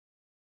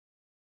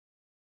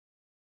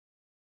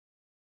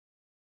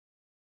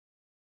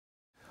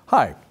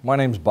Hi, my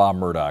name is Bob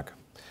Murdock.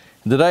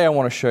 Today I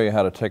want to show you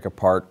how to take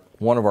apart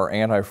one of our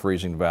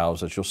anti-freezing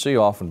valves that you'll see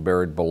often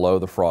buried below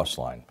the frost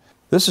line.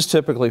 This is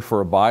typically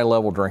for a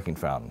bi-level drinking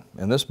fountain,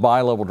 and this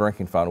bi-level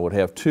drinking fountain would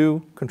have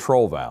two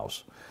control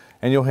valves,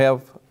 and you'll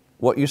have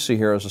what you see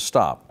here as a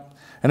stop.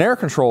 An air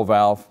control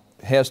valve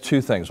has two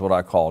things, what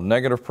I call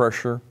negative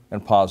pressure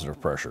and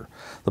positive pressure.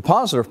 The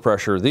positive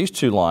pressure, these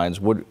two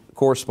lines, would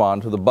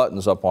correspond to the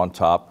buttons up on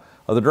top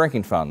of the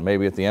drinking fountain,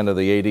 maybe at the end of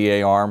the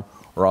ADA arm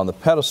or on the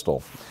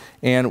pedestal.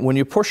 And when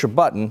you push a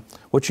button,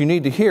 what you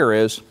need to hear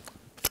is,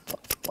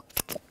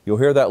 you'll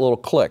hear that little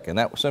click, and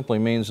that simply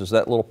means is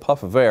that little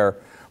puff of air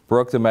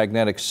broke the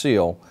magnetic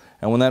seal,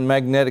 and when that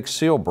magnetic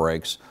seal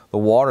breaks, the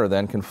water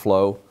then can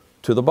flow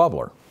to the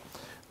bubbler.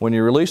 When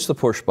you release the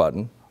push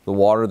button, the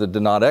water that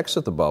did not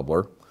exit the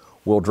bubbler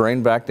will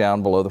drain back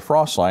down below the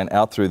frost line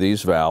out through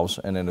these valves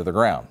and into the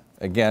ground.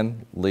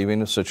 Again,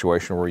 leaving a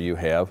situation where you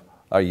have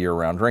a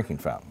year-round drinking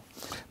fountain.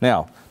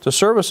 Now, to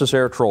service this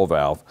air control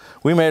valve,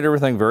 we made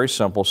everything very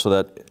simple so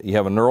that you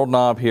have a knurled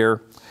knob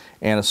here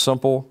and a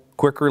simple,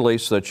 quick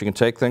release so that you can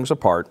take things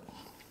apart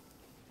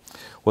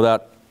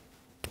without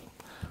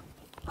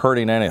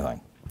hurting anything.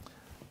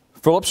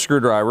 Phillips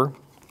screwdriver,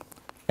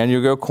 and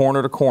you go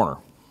corner to corner.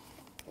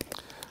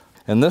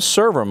 And this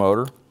servo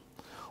motor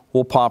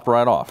will pop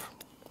right off.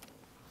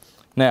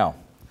 Now,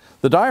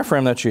 the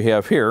diaphragm that you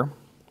have here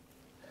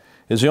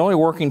is the only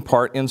working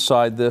part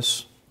inside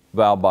this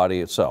valve body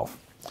itself.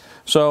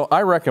 So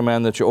I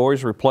recommend that you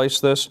always replace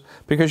this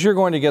because you're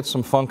going to get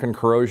some funk and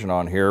corrosion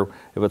on here.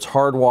 If it's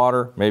hard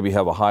water, maybe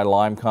have a high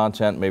lime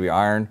content, maybe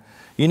iron,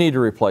 you need to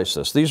replace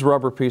this. These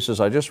rubber pieces,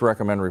 I just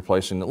recommend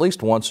replacing at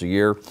least once a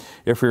year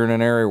if you're in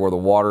an area where the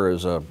water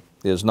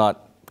is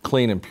not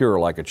clean and pure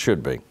like it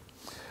should be.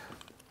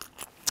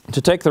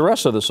 To take the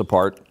rest of this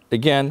apart,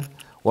 again,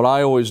 what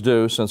I always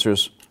do, since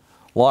there's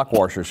lock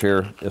washers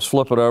here, is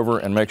flip it over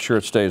and make sure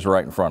it stays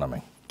right in front of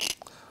me.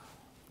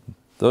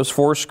 Those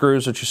four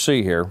screws that you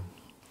see here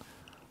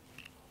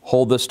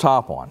hold this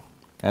top on,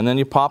 and then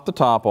you pop the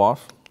top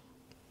off,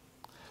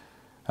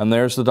 and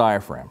there's the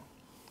diaphragm.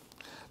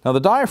 Now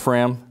the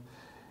diaphragm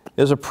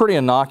is a pretty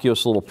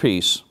innocuous little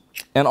piece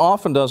and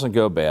often doesn't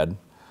go bad.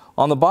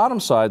 On the bottom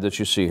side that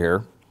you see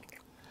here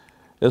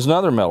is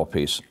another metal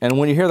piece, and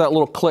when you hear that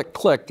little click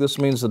click, this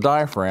means the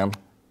diaphragm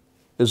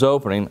is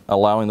opening,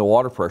 allowing the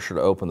water pressure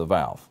to open the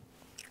valve.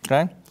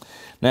 Okay?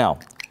 Now,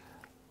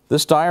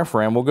 this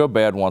diaphragm will go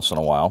bad once in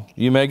a while.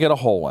 You may get a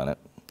hole in it.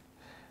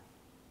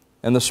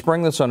 And the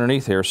spring that's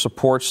underneath here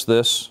supports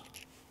this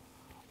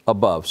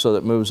above so that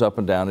it moves up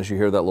and down as you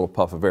hear that little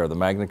puff of air. The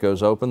magnet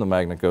goes open, the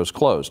magnet goes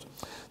closed.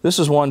 This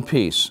is one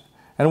piece,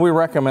 and we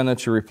recommend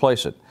that you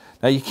replace it.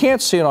 Now you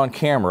can't see it on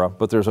camera,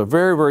 but there's a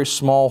very, very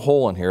small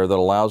hole in here that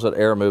allows that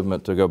air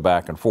movement to go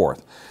back and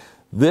forth.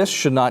 This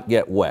should not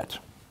get wet.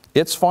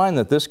 It's fine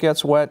that this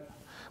gets wet,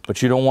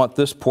 but you don't want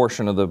this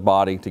portion of the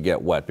body to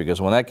get wet,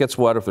 because when that gets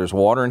wet, if there's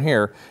water in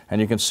here,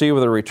 and you can see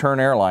where the return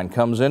air line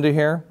comes into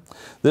here,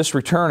 this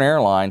return air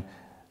line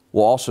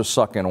will also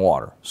suck in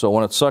water. So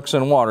when it sucks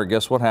in water,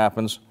 guess what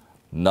happens?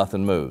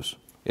 Nothing moves.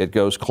 It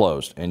goes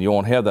closed, and you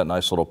won't have that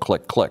nice little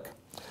click click.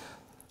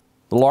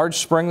 The large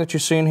spring that you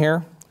see in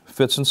here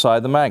fits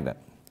inside the magnet,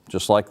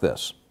 just like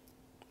this.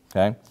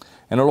 Okay?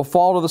 And it'll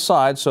fall to the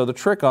side, so the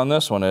trick on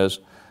this one is,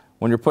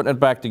 when you're putting it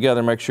back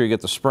together, make sure you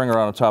get the spring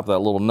around the top of that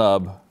little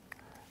nub,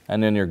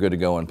 and then you're good to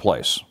go in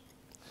place.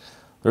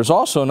 There's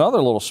also another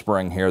little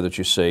spring here that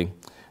you see,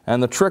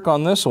 and the trick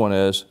on this one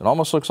is, it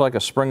almost looks like a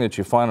spring that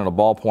you find on a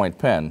ballpoint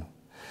pen,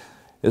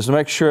 is to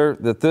make sure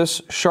that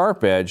this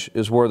sharp edge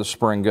is where the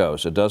spring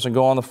goes. It doesn't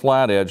go on the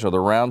flat edge or the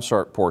round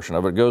portion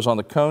of it, it goes on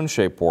the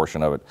cone-shaped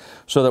portion of it,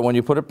 so that when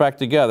you put it back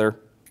together,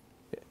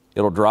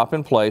 it'll drop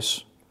in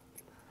place,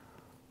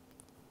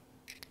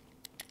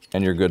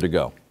 and you're good to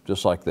go,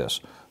 just like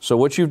this. So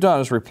what you've done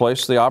is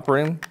replace the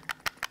operating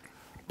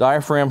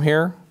diaphragm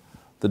here,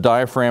 the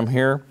diaphragm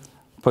here,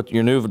 put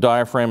your new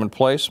diaphragm in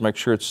place, make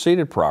sure it's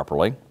seated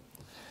properly.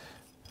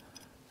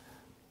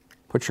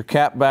 Put your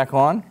cap back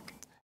on.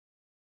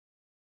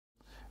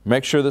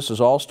 Make sure this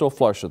is all still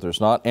flush, that there's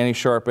not any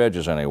sharp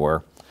edges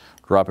anywhere.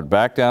 Drop it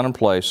back down in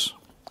place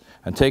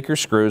and take your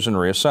screws and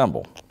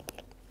reassemble.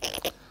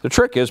 The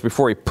trick is,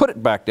 before you put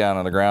it back down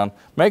on the ground,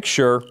 make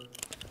sure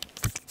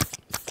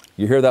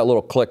you hear that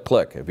little click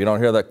click. If you don't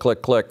hear that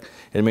click click,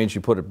 it means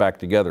you put it back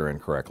together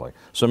incorrectly.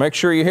 So make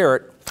sure you hear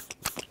it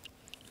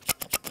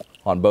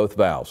on both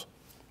valves.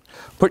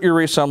 Put your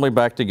reassembly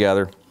back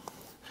together.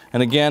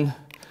 And again,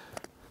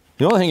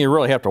 the only thing you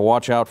really have to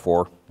watch out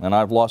for, and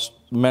I've lost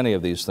many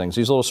of these things,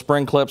 these little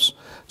spring clips,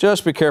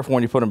 just be careful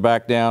when you put them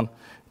back down.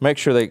 Make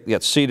sure they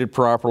get seated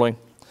properly,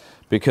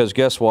 because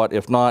guess what?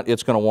 If not,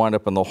 it's going to wind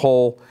up in the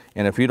hole,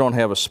 and if you don't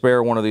have a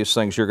spare one of these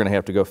things, you're going to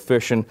have to go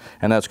fishing,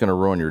 and that's going to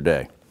ruin your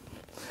day.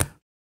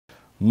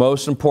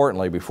 Most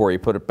importantly, before you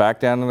put it back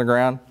down in the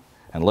ground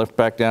and lift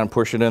back down and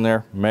push it in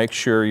there, make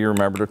sure you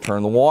remember to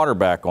turn the water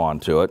back on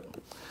to it.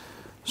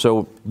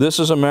 So this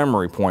is a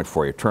memory point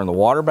for you. Turn the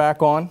water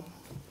back on,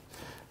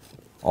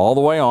 all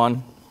the way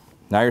on.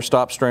 Now your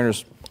stop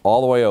strainer's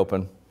all the way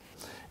open.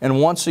 And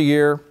once a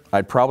year,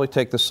 I'd probably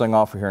take this thing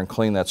off of here and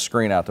clean that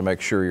screen out to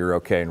make sure you're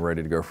okay and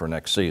ready to go for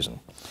next season.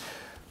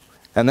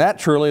 And that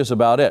truly is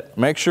about it.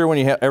 Make sure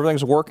when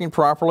everything's working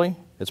properly,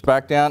 it's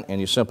back down,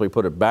 and you simply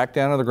put it back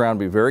down to the ground.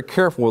 Be very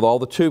careful with all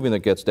the tubing that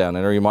gets down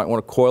in there. You might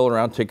want to coil it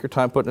around, take your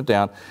time putting it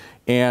down.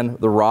 And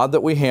the rod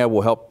that we have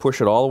will help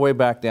push it all the way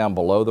back down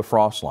below the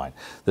frost line.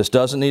 This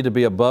doesn't need to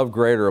be above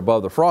grade or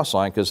above the frost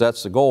line, because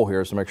that's the goal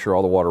here, is to make sure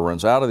all the water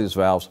runs out of these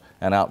valves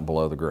and out and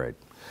below the grade.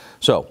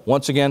 So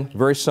once again,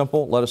 very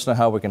simple. Let us know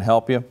how we can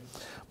help you.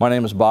 My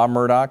name is Bob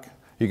Murdock.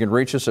 You can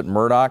reach us at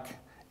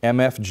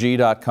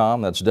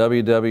murdockmfg.com. That's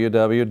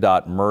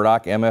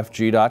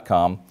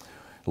www.murdockmfg.com.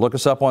 Look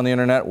us up on the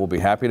internet. We'll be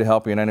happy to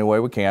help you in any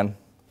way we can.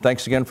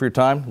 Thanks again for your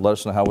time. Let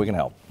us know how we can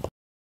help.